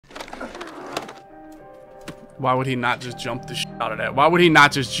Why would he not just jump the shit out of that? Why would he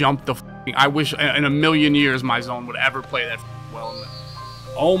not just jump the f***ing... I wish in a million years my zone would ever play that well.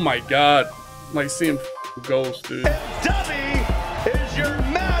 Oh my god. Like seeing ghosts, dude. Dubby is your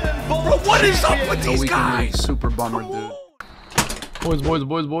Madden Bowl Bro, what is up with champion. these guys? Super bummer, dude.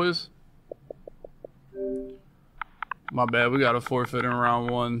 Boys. My bad, we got a forfeit in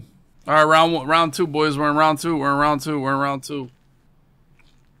round 1. All right, round 2, boys. We're in round 2. We're in round 2.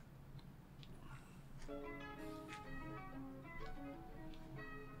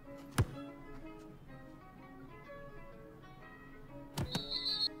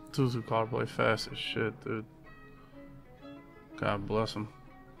 Tutu caught play fast as shit, dude. God bless him.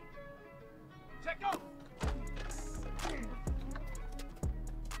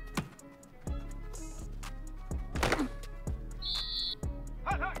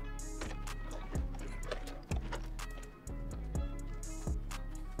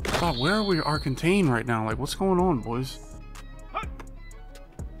 God, where are we contained right now? Like, what's going on, boys?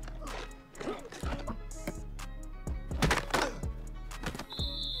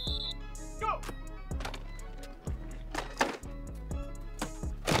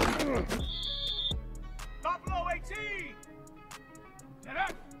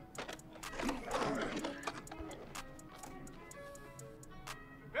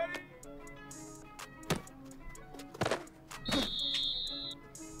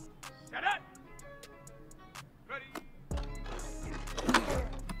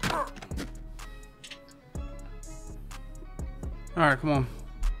 All right, come on.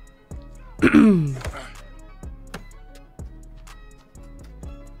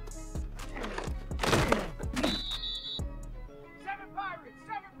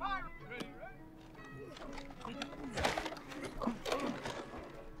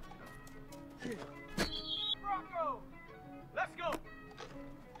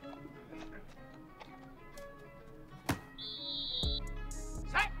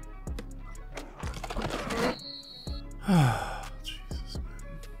 Jesus,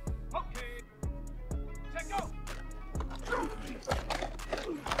 man. Okay. Check go.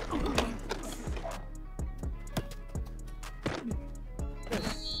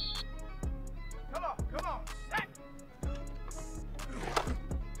 Come on. Set.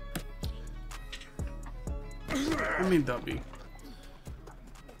 I mean, Dubby.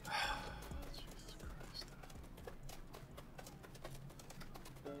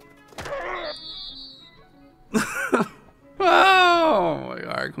 Oh my god,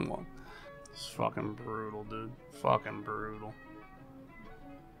 alright, come on. It's fucking brutal, dude. Fucking brutal.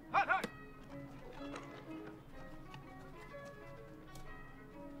 Hot, hot.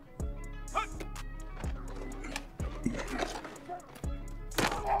 Hot.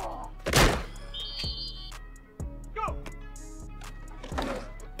 Go.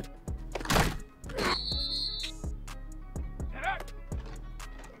 Get out.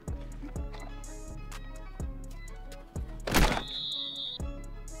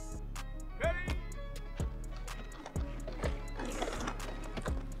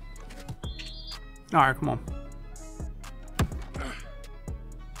 All right, come on.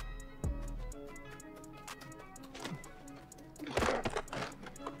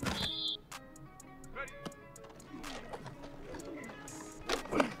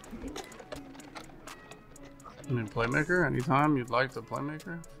 I mean, playmaker. Anytime you'd like the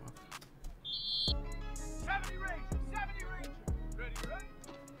playmaker. 70 range. Ready?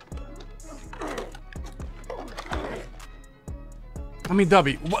 I mean,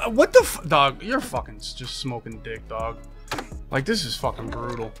 Dubby, what the f- dog? You're fucking just smoking dick, dog. Like, this is fucking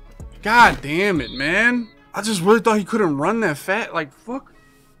brutal. God damn it, man. I just really thought he couldn't run that fat. Like, fuck.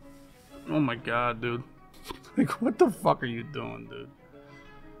 Oh my god, dude. Like, what the fuck are you doing, dude?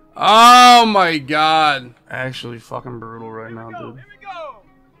 Oh my god. Actually fucking brutal right now, dude. Here we go.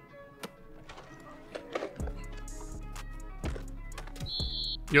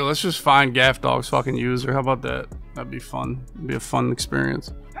 Yo, let's just find Gaff Dog's fucking user. How about that? That'd be fun. It'd be a fun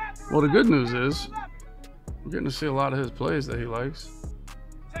experience. Well, the good news is, we're getting to see a lot of his plays that he likes.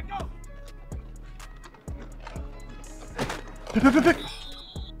 Check go. Pick.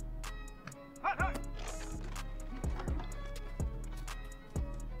 Hot, hot.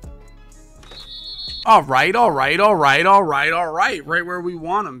 All right. Right where we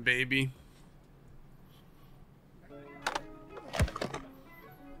want him, baby.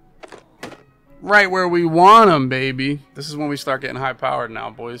 Right where we want him, baby. This is when we start getting high powered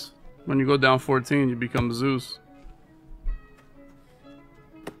now, boys. When you go down 14, you become Zeus.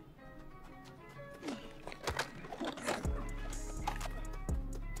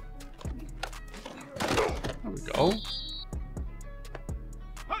 There we go.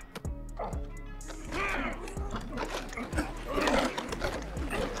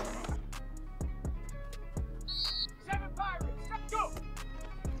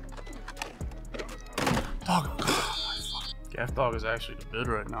 F Dog is actually the bid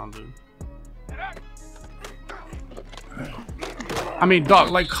right now, dude. I mean, dog,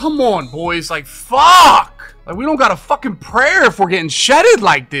 like, come on, boys. Like, fuck! Like, we don't got a fucking prayer if we're getting shedded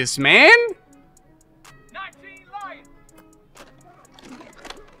like this, man. 19 Lions.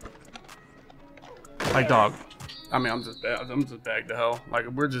 Like, dog. I mean, I'm just back to hell. Like,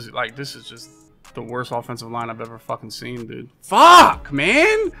 we're just, like, this is just the worst offensive line I've ever fucking seen, dude. Fuck,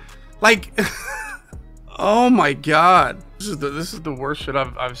 man! Like, oh my god. This is the worst shit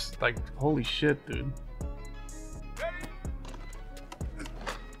I've like, holy shit, dude.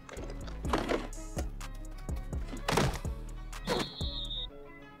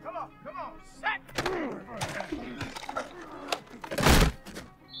 Come on, set.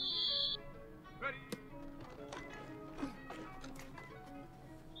 Ready.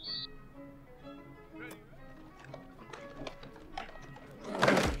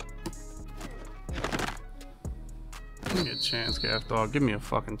 Give me a chance, Gaff Dog. Give me a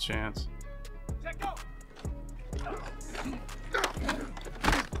fucking chance. Set, go.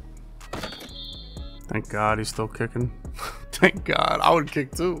 Thank God he's still kicking. Thank God. I would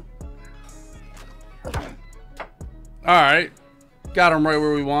kick too. Alright. Got him right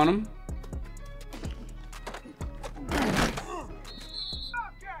where we want him. Okay.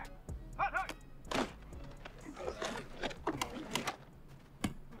 Hut, hut.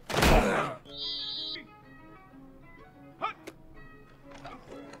 Hut.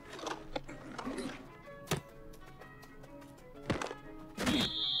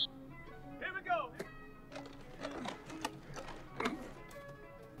 Here we go.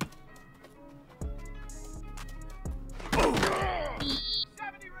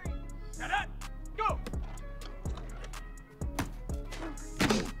 70 range. Set up. Go.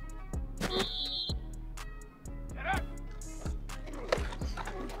 Set up.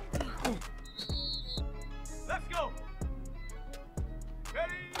 Let's go.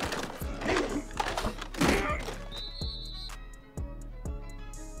 Ready.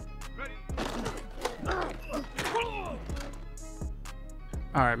 Ready.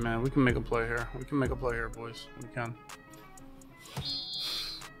 Alright, man. We can make a play here. We can make a play here, boys. We can.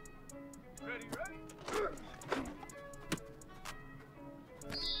 Ready, ready.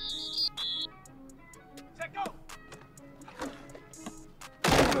 Set, go.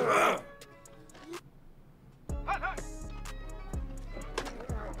 Hut, hut.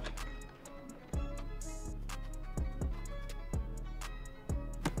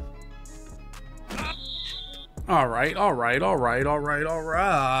 Alright, alright, alright, alright,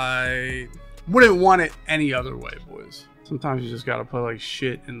 alright. Wouldn't want it any other way, boys. Sometimes you just gotta play like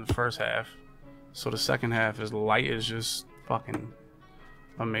shit in the first half. So the second half is light is just fucking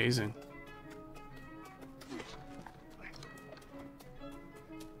amazing.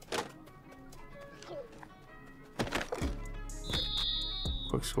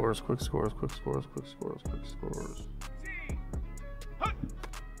 Quick scores, quick scores, quick scores, quick scores, quick scores. See. Hut.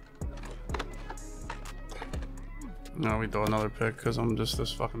 No, we throw another pick because I'm just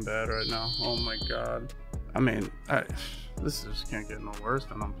this fucking bad right now. Oh my god. I mean, this just can't get no worse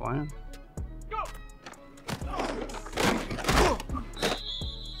than I'm playing. Go.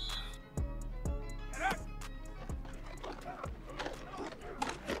 Set up.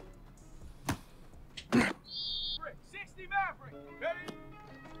 Brick. 60 Maverick. Ready.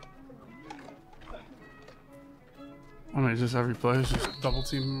 I mean, just every play is just double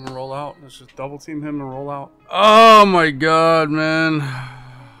team him and roll out. Let's just double team him and roll out. Oh my god, man.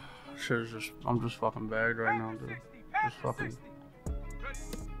 I'm just fucking bagged right now, dude. Just fucking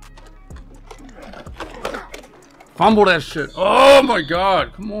fumble that shit. Oh my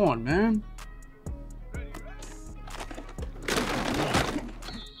god, come on, man.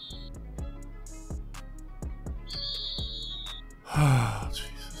 Oh,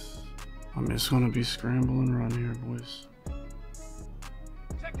 Jesus. I mean, it's gonna be scramble and run here, boys.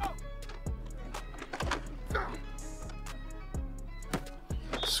 Set, go.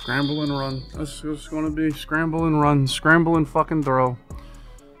 Scramble and run. That's what's gonna be. Scramble and run. Scramble and fucking throw.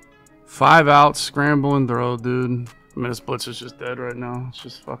 5 outs, scramble and throw, dude. I mean, this blitz is just dead right now. It's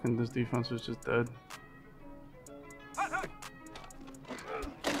just fucking, this defense is just dead. Hut, hut.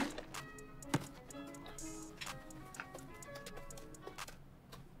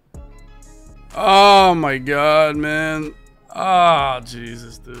 Oh my god, man. Ah,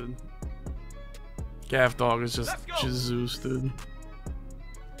 Jesus, dude. Gaff Dog is just Jesus, dude.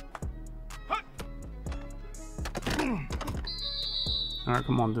 Hut. Alright,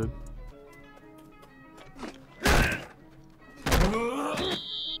 come on, dude.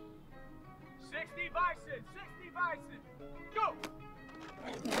 60 Bison. 60 Bison. Go.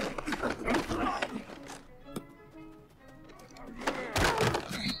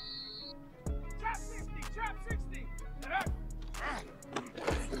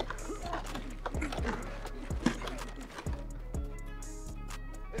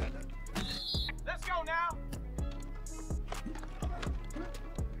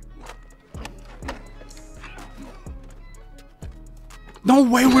 No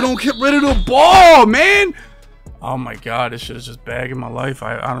way we don't get rid of the ball, man. Oh my god, this shit is just bagging my life.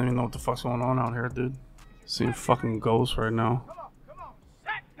 I don't even know what the fuck's going on out here, dude. Seeing fucking ghosts right now. Come on.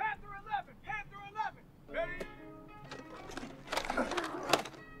 Set. Panther 11. Panther 11. Ready?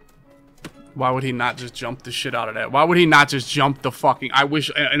 Why would he not just jump the shit out of that? Why would he not just jump the fucking... I wish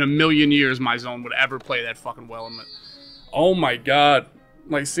in a million years my zone would ever play that fucking well element. Oh my god.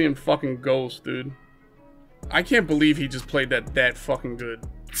 Like seeing fucking ghosts, dude. I can't believe he just played that fucking good.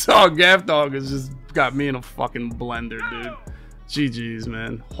 So Gaff Dog has just got me in a fucking blender, dude. GG's,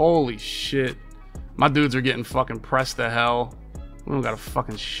 man. Holy shit. My dudes are getting fucking pressed to hell. We don't got a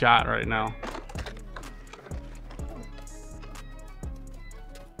fucking shot right now.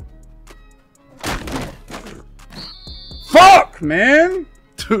 Fuck, man.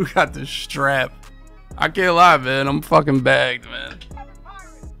 Dude got the strap. I can't lie, man. I'm fucking bagged, man.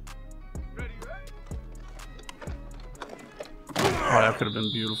 Oh, that could have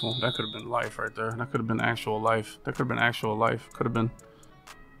been beautiful. That could have been life right there. That could have been actual life. That could have been actual life. Could have been.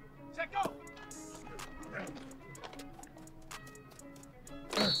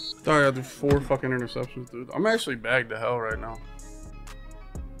 Sorry, I do 4 fucking interceptions, dude. I'm actually bagged to hell right now.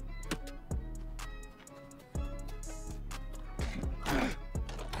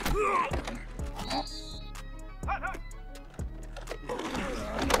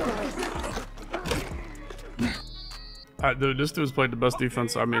 Dude, this dude's played the best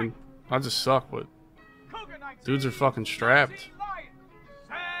defense. I mean, I just suck, but dudes are fucking strapped.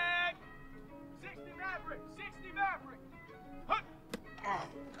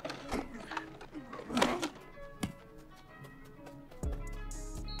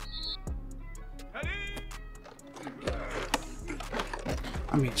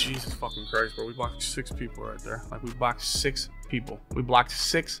 I mean, Jesus fucking Christ, bro. We blocked 6 people right there. Like, we blocked 6 people. We blocked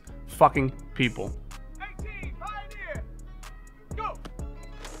 6 fucking people. Go!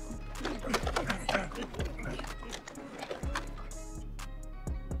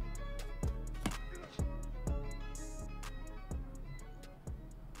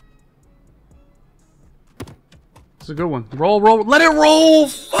 It's a good one. Roll, roll. Let it roll!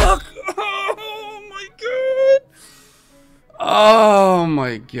 Fuck! Oh my god! Oh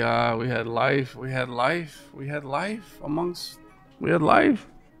my god. We had life. We had life. We had life amongst... We had life.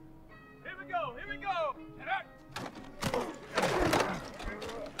 Here we go. Here we go.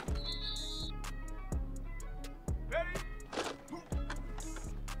 Ready?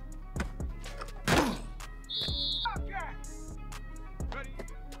 Ready?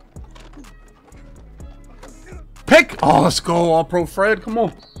 Pick! Oh, let's go. All pro Fred. Come on.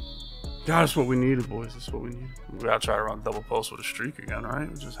 God, that's what we needed, boys. That's what we needed. We gotta try to run double post with a streak again, right?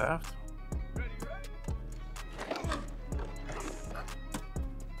 We just have to. Ready?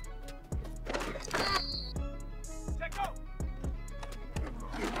 Set, go!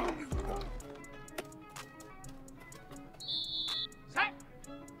 Set!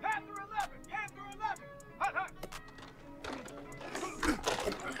 Panther 11! Panther 11! Hut, hut!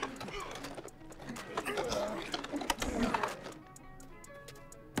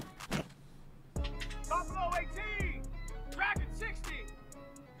 Buffalo 18! Dragon 60!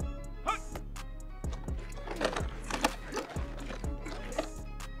 Hut!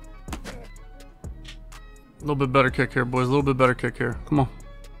 A little bit better kick here, boys. A little bit better kick here. Come on.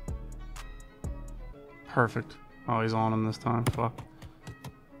 Perfect. Oh, he's on him this time. Fuck.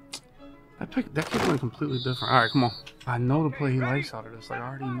 That kick went completely different. All right, come on. I know the play he likes out of this. Like, I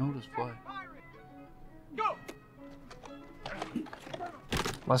already know this play. Go!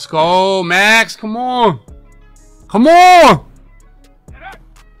 Let's go, Max. Come on. Come on.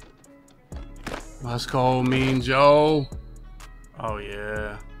 Let's go, Mean Joe. Oh,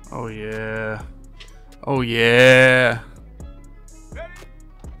 yeah. Oh, yeah. Oh, yeah.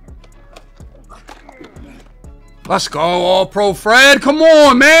 Let's go, all pro Fred. Come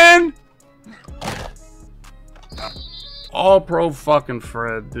on, man. All pro fucking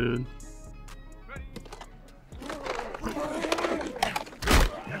Fred, dude.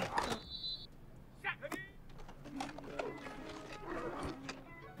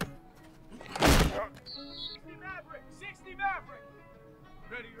 Maverick! 60 Maverick!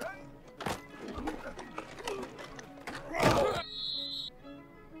 Ready, ready?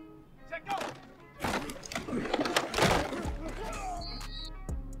 Set, go!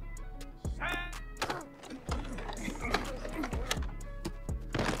 Set!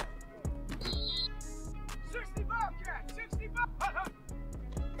 60 Bobcat! 60 Bob... Hut, hut!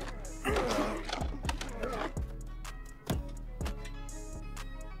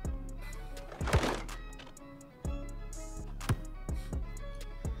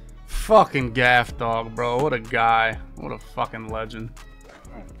 Fucking Gaff Dog, bro. What a guy. What a fucking legend.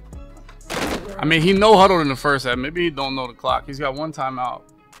 I mean, he no huddled in the first half. Maybe he don't know the clock. He's got one timeout.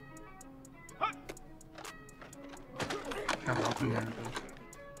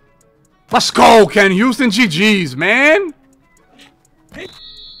 Let's go, Ken Houston. GG's, man.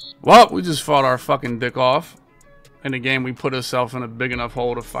 Well, we just fought our fucking dick off. In the game, we put ourselves in a big enough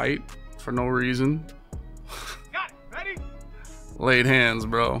hole to fight for no reason. Got it. Ready? Laid hands,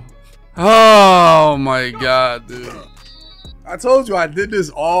 bro. Oh my god, dude. I told you I did this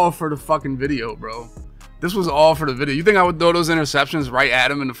all for the fucking video, bro. This was all for the video. You think I would throw those interceptions right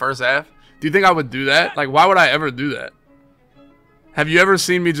at him in the first half? Do you think I would do that? Like, why would I ever do that? Have you ever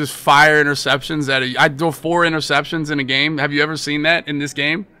seen me just fire interceptions at I throw 4 interceptions in a game? Have you ever seen that in this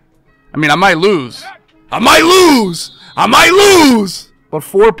game? I mean, I might lose. I might lose. I might lose. But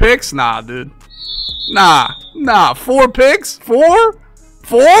 4 picks? Nah, dude. Nah. 4 picks? 4?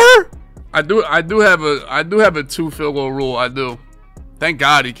 4? I do have a 2 field goal rule. I do. Thank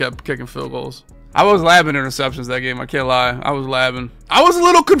God he kept kicking field goals. I was labbing interceptions that game. I can't lie. I was labbing. I was a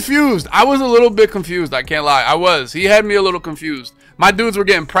little confused. I was a little bit confused. I can't lie. I was. He had me a little confused. My dudes were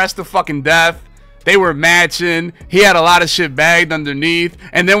getting pressed to fucking death. They were matching. He had a lot of shit bagged underneath.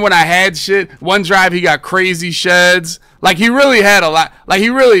 And then when I had shit, one drive he got crazy sheds. Like, he really had a lot. Like, he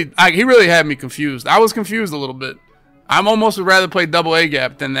really had me confused. I was confused a little bit. I'm almost would rather play double A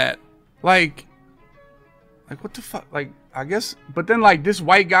gap than that. Like what the fuck? Like, I guess, but then like this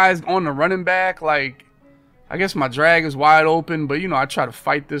white guy's on the running back. Like, I guess my drag is wide open, but you know, I try to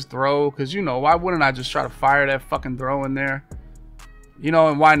fight this throw because, you know, why wouldn't I just try to fire that fucking throw in there? You know,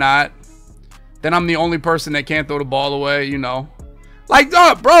 and why not? Then I'm the only person that can't throw the ball away, you know. Like,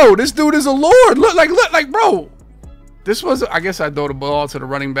 bro, this dude is a lord. Look, bro. This was, I guess I'd throw the ball to the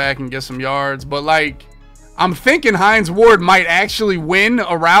running back and get some yards, but like, I'm thinking Hines Ward might actually win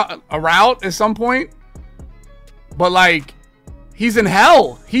a route at some point. But like, he's in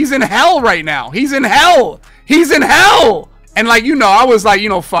hell. He's in hell right now. He's in hell. He's in hell. And like, you know, I was like, you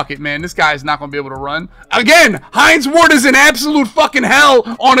know, fuck it, man. This guy's not going to be able to run. Again, Hines Ward is in absolute fucking hell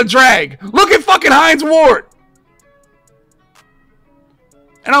on a drag. Look at fucking Hines Ward.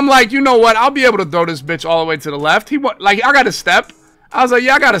 And I'm like, you know what? I'll be able to throw this bitch all the way to the left. Like, I got a step. I was like,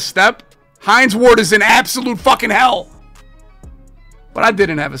 yeah, I got a step. Hines Ward is in absolute fucking hell. But I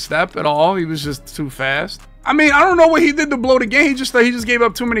didn't have a step at all. He was just too fast. I mean, I don't know what he did to blow the game. He just gave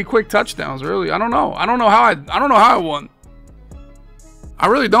up too many quick touchdowns, really. I don't know. I don't know how I won. I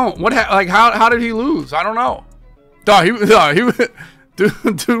really don't. How did he lose? I don't know.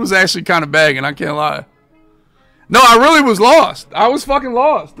 Dude was actually kind of bagging, I can't lie. No, I really was lost. I was fucking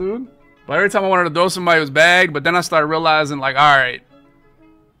lost, dude. But every time I wanted to throw somebody, it was bagged. But then I started realizing, like, all right.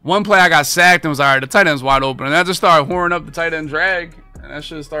 One play I got sacked and was, all right, the tight end's wide open. And I just started whoring up the tight end drag. And that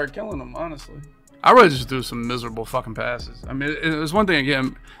shit started killing him, honestly. I really just do some miserable fucking passes. I mean, it's one thing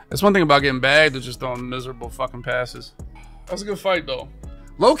about getting bagged, it's just throwing miserable fucking passes. That was a good fight, though.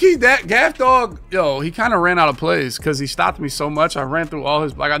 Low-key, that Gaff Dog, yo, he kind of ran out of plays because he stopped me so much. I ran through all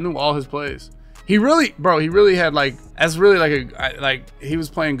his, like, I knew all his plays. He really had, like, that's really, he was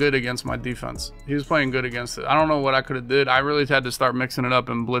playing good against my defense. He was playing good against it. I don't know what I could have did. I really had to start mixing it up,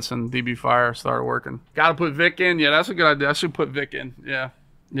 and blitzing DB Fire started working. Gotta put Vic in. Yeah, that's a good idea. I should put Vic in. Yeah.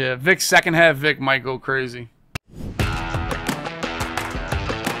 Yeah, Vic, second half Vic might go crazy.